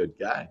a good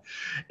guy.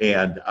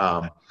 And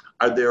are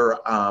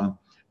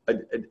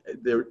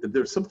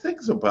there's some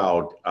things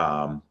about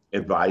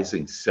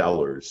advising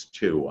sellers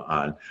too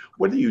on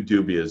what do you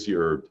do, because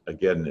you're,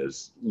 again,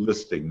 this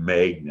listing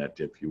magnet,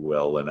 if you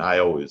will. And I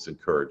always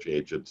encourage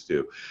agents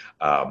to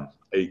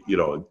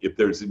if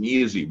there's an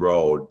easy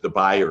road, the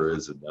buyer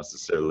isn't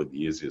necessarily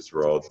the easiest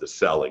road, the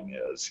selling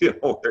is,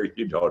 where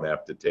you don't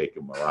have to take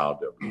them around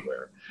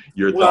everywhere.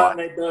 Your thought?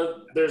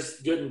 There's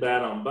good and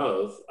bad on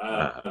both.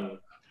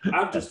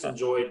 I've just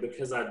enjoyed,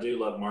 because I do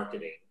love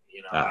marketing,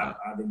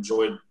 I've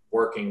enjoyed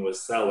working with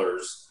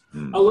sellers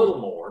a little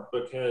more,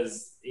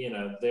 because,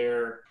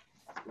 they're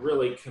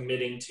really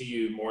committing to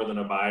you more than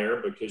a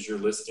buyer, because you're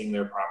listing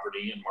their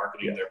property and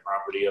marketing their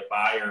property. A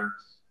buyer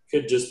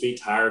could just be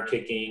tire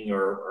kicking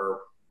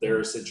or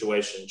their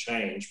situation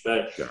change.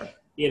 But,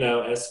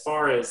 as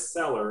far as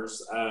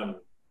sellers,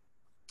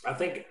 I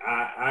think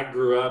I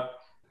grew up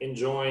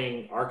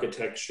enjoying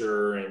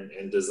architecture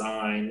and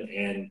design,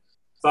 and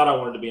thought I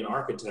wanted to be an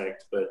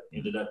architect, but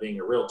ended up being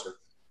a realtor.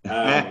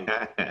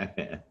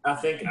 I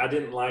think I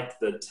didn't like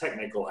the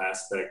technical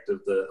aspect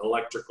of the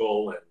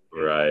electrical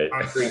and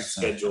concrete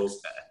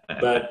schedules,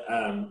 but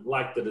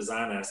like the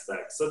design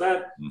aspect. So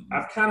that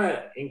I've kind of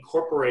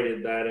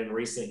incorporated that in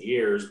recent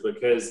years,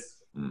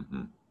 because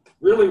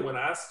really when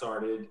I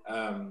started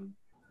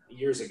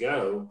years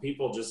ago,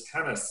 people just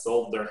kind of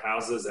sold their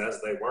houses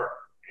as they were,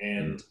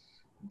 and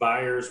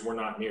buyers were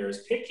not near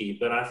as picky.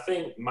 But I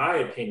think my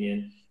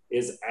opinion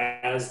is,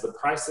 as the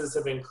prices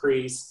have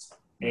increased,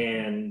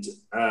 and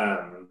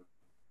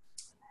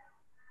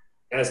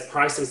as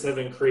prices have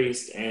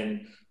increased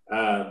and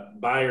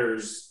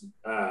buyers'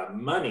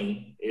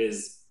 money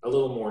is a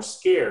little more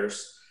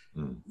scarce,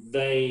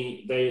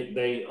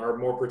 they are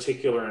more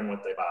particular in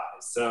what they buy.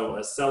 So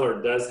a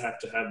seller does have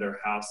to have their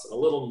house a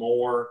little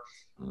more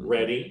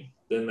ready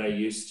than they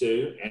used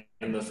to,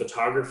 and the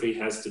photography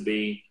has to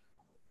be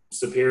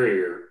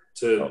superior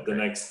to the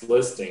next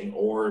listing,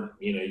 or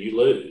you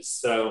lose.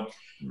 So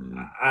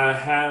I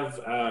have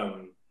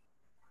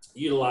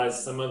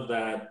utilized some of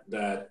that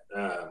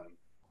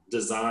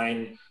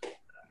design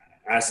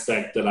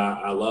aspect that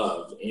I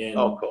love in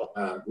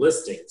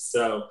listings.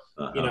 So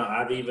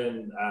I've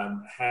even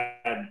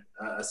had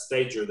a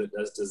stager that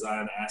does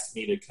design ask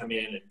me to come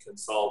in and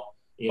consult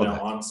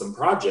on some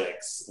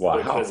projects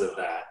because of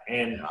that.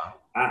 And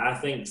I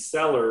think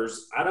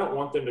sellers, I don't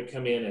want them to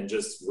come in and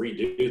just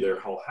redo their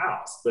whole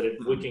house, but if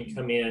we can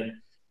come in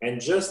and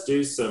just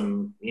do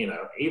some,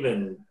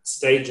 even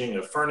staging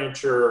of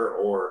furniture,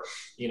 or,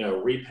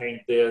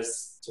 repaint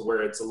this to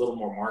where it's a little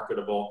more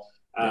marketable,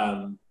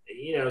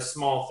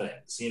 small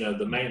things,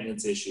 the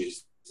maintenance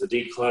issues, the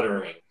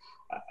decluttering,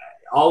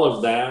 all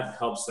of that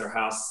helps their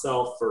house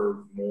sell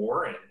for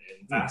more and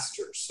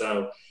faster.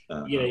 So,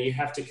 you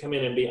have to come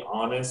in and be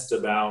honest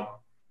about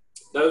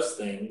those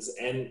things.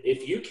 And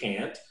if you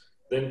can't,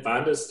 then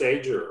find a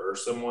stager or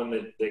someone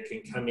that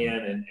can come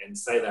in and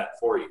say that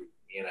for you.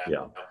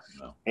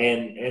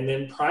 And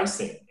then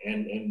pricing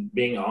and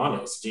being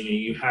honest.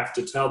 You have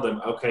to tell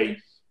them, okay,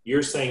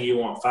 you're saying you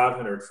want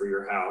 500 for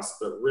your house,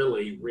 but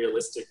really,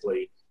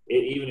 realistically,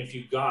 even if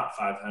you got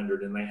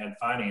 500 and they had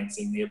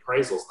financing, the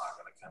appraisal's not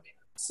going to come in.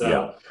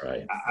 So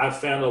I've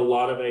found a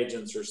lot of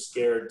agents are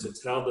scared to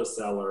tell the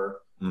seller,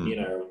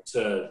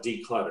 to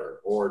declutter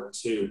or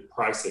to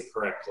price it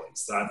correctly.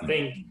 So I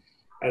think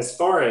as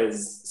far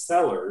as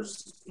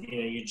sellers,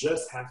 you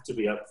just have to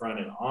be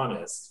upfront and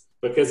honest.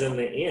 Because in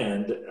the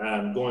end,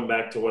 going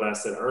back to what I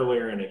said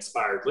earlier in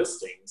expired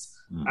listings,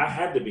 I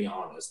had to be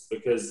honest,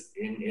 because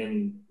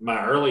in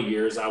my early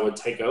years, I would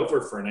take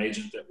over for an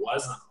agent that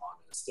wasn't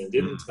honest and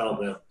didn't tell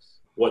them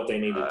what they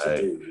needed to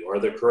do or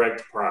the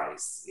correct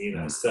price.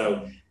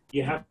 So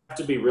you have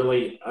to be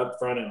really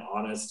upfront and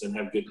honest and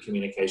have good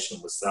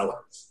communication with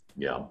sellers.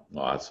 Yeah,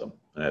 awesome.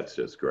 That's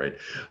just great.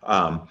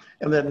 And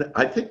then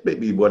I think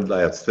maybe one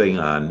last thing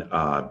on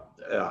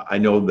I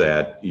know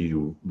that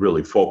you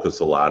really focus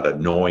a lot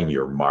on knowing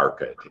your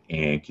market,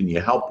 and can you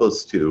help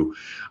us to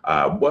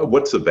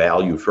what's the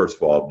value, first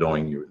of all, of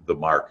knowing the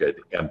market,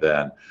 and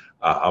then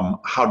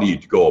how do you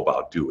go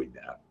about doing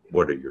that?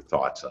 What are your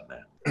thoughts on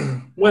that?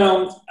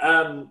 Well,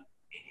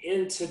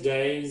 in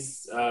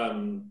today's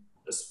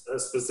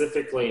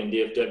specifically in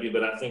DFW,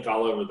 but I think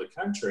all over the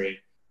country,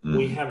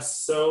 we have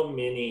so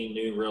many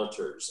new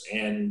realtors,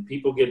 and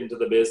people get into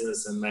the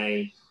business and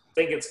they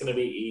think it's going to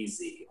be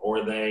easy,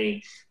 or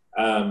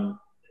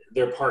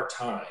they're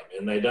part-time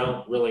and they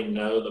don't really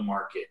know the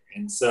market.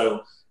 And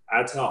so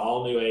I tell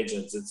all new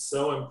agents, it's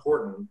so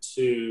important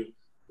to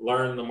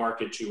learn the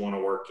market you want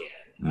to work in.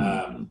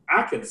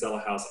 I can sell a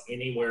house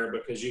anywhere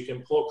because you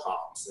can pull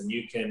comps and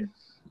you can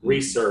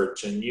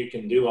research and you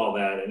can do all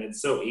that. And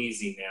it's so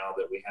easy now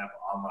that we have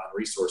online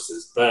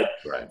resources. But,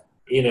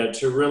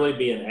 to really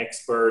be an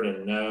expert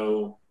and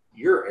know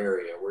your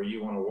area where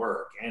you want to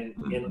work. And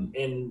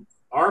in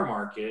our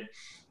market,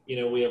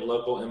 we have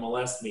local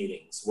MLS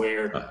meetings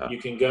where you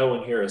can go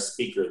and hear a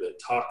speaker that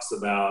talks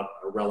about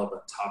a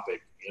relevant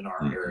topic in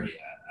our area.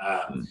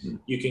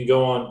 You can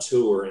go on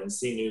tour and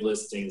see new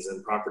listings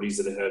and properties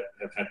that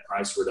have had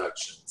price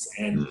reductions.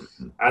 And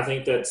I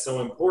think that's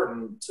so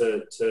important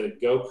to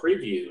go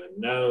preview and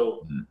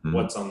know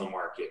what's on the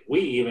market.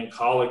 We even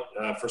call it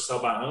for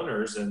sell by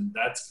owners, and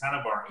that's kind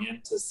of our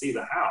end to see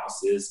the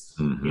house is,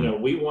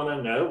 we want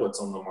to know what's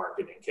on the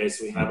market in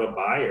case we have a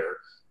buyer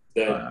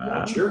that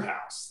wants your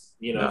house.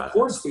 Of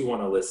course we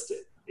want to list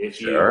it if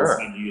you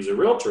decide to use a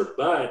realtor,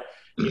 but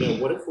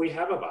what if we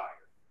have a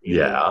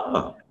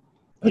buyer?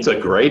 That's a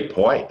great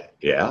point.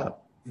 Yeah.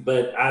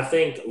 But I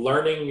think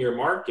learning your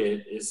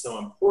market is so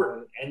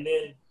important, and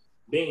then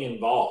being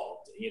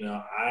involved.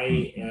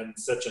 I am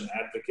such an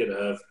advocate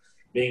of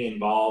being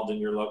involved in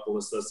your local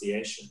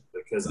association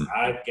because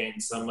I've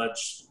gained so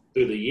much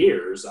through the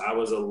years. I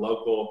was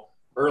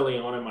early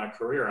on in my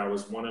career, I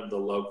was one of the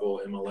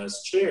local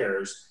MLS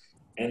chairs,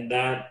 and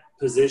that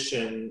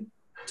position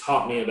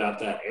taught me about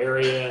that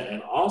area,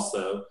 and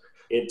also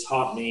it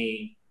taught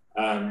me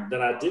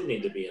that I did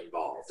need to be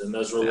involved. And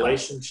those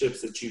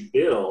relationships that you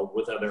build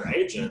with other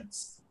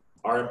agents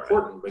are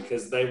important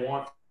because they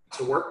want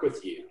to work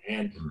with you.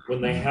 And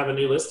when they have a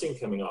new listing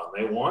coming on,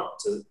 they want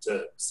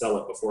to sell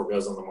it before it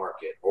goes on the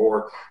market,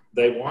 or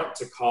they want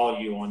to call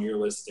you on your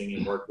listing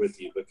and work with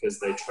you because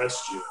they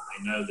trust you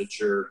and they know that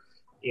you're,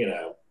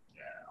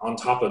 on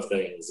top of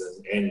things.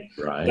 And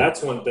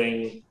that's one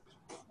thing,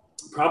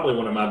 probably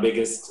one of my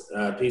biggest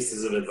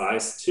pieces of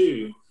advice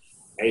to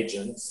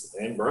agents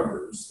and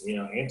brokers,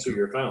 answer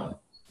your phone,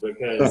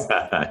 because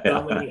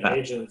so many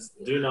agents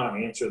do not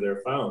answer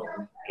their phone.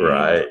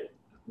 And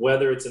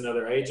whether it's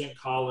another agent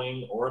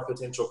calling or a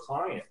potential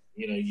client,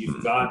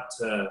 you've got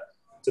to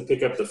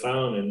pick up the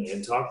phone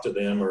and talk to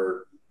them,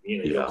 or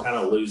you'll kind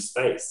of lose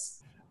face.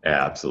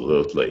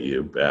 Absolutely.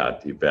 You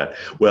bet.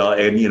 Well,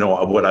 and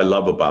what I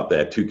love about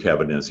that too,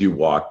 Kevin, is you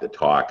walk the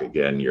talk.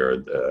 Again, you're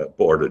the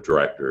board of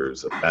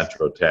directors of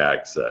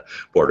MetroTex,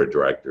 board of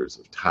directors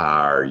of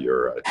TAR,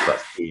 you're a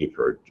trustee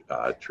for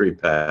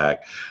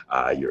TreePack,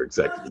 you're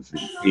executive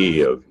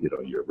VP of,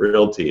 your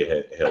realty,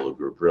 Halo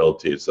Group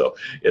Realty. So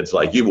it's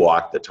like you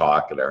walk the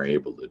talk and are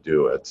able to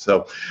do it.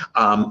 So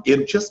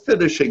in just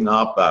finishing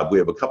up, we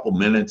have a couple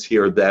minutes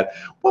here.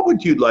 What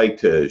would you like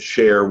to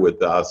share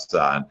with us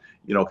on,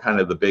 kind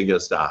of the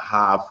biggest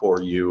aha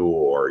for you,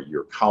 or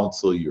your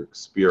counsel, your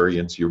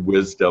experience, your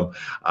wisdom,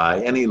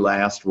 any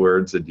last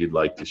words that you'd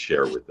like to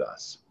share with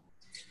us?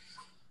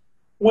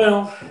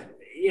 Well,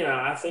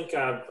 I think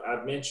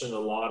I've mentioned a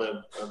lot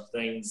of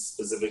things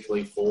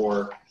specifically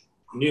for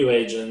new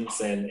agents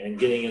and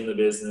getting in the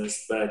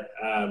business, but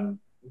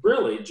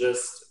really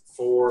just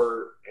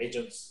for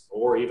agents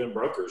or even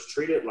brokers,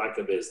 treat it like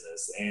a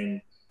business.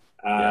 And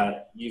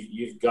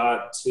you've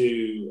got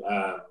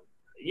to,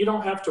 you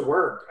don't have to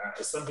work.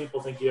 Some people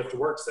think you have to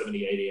work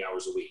 70, 80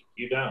 hours a week.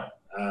 You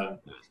don't.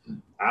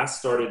 I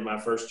started my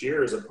first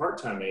year as a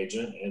part-time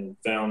agent and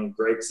found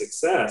great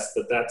success,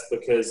 but that's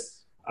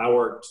because I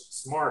worked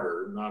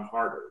smarter, not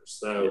harder.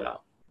 So,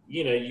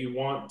 you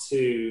want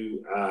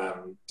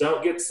to,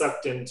 don't get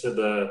sucked into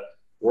the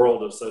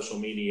world of social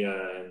media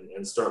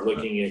and start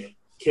looking at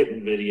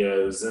kitten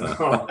videos and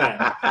all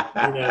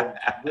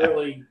that.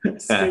 Really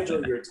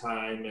schedule your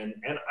time.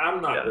 And I'm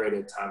not great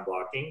at time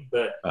blocking,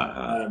 but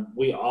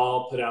we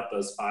all put out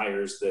those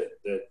fires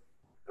that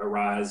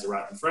arise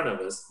right in front of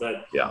us.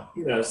 But,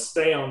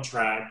 stay on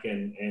track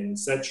and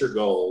set your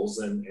goals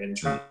and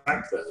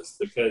track those.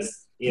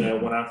 Because,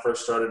 when I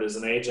first started as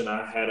an agent,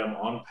 I had them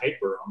on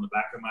paper on the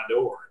back of my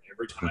door. And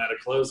every time I had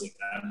a closing,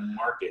 I would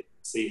mark it,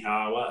 see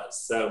how I was.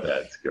 So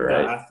that's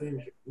great. I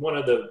think one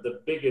of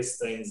the biggest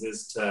things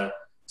is to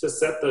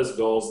set those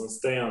goals and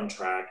stay on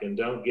track, and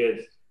don't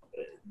get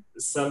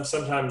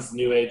sometimes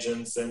new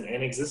agents and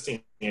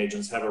existing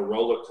agents have a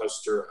roller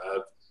coaster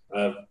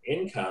of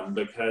income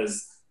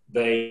because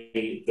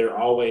they're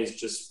always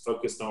just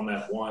focused on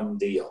that one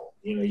deal.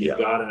 You've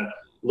got to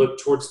look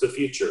towards the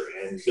future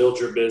and build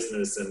your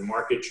business and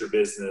market your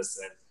business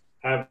and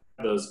have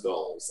those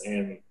goals.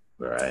 And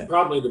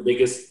probably the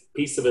biggest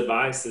piece of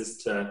advice is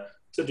to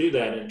do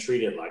that and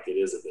treat it like it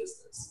is a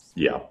business.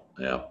 Yeah,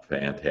 Yeah,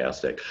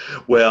 fantastic.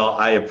 Well,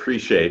 I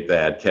appreciate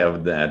that,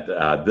 Kevin,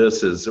 that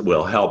this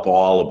will help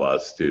all of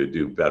us to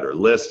do better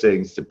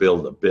listings, to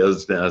build a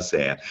business,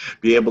 and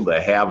be able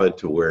to have it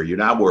to where you're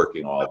not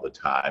working all the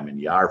time and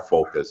you are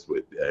focused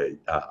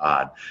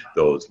on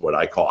those, what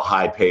I call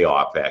high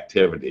payoff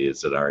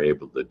activities, and are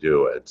able to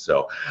do it.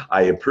 So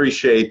I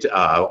appreciate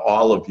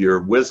all of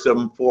your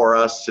wisdom for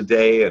us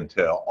today, and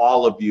to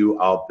all of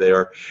you out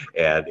there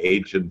at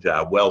Agent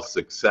Wealth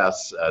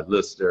Success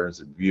listeners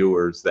and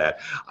viewers,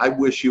 that I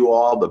wish you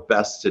all the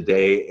best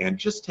today, and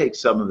just take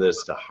some of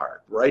this to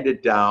heart. Write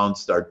it down,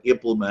 start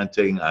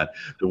implementing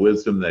the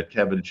wisdom that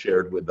Kevin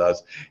shared with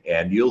us,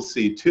 and you'll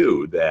see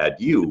too that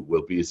you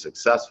will be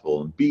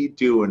successful and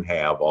do and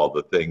have all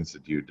the things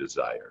that you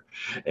desire.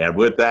 And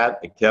with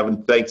that,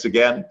 Kevin, thanks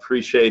again.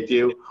 Appreciate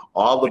you.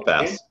 All the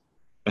best.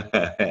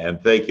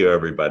 And thank you,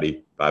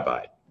 everybody.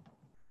 Bye-bye.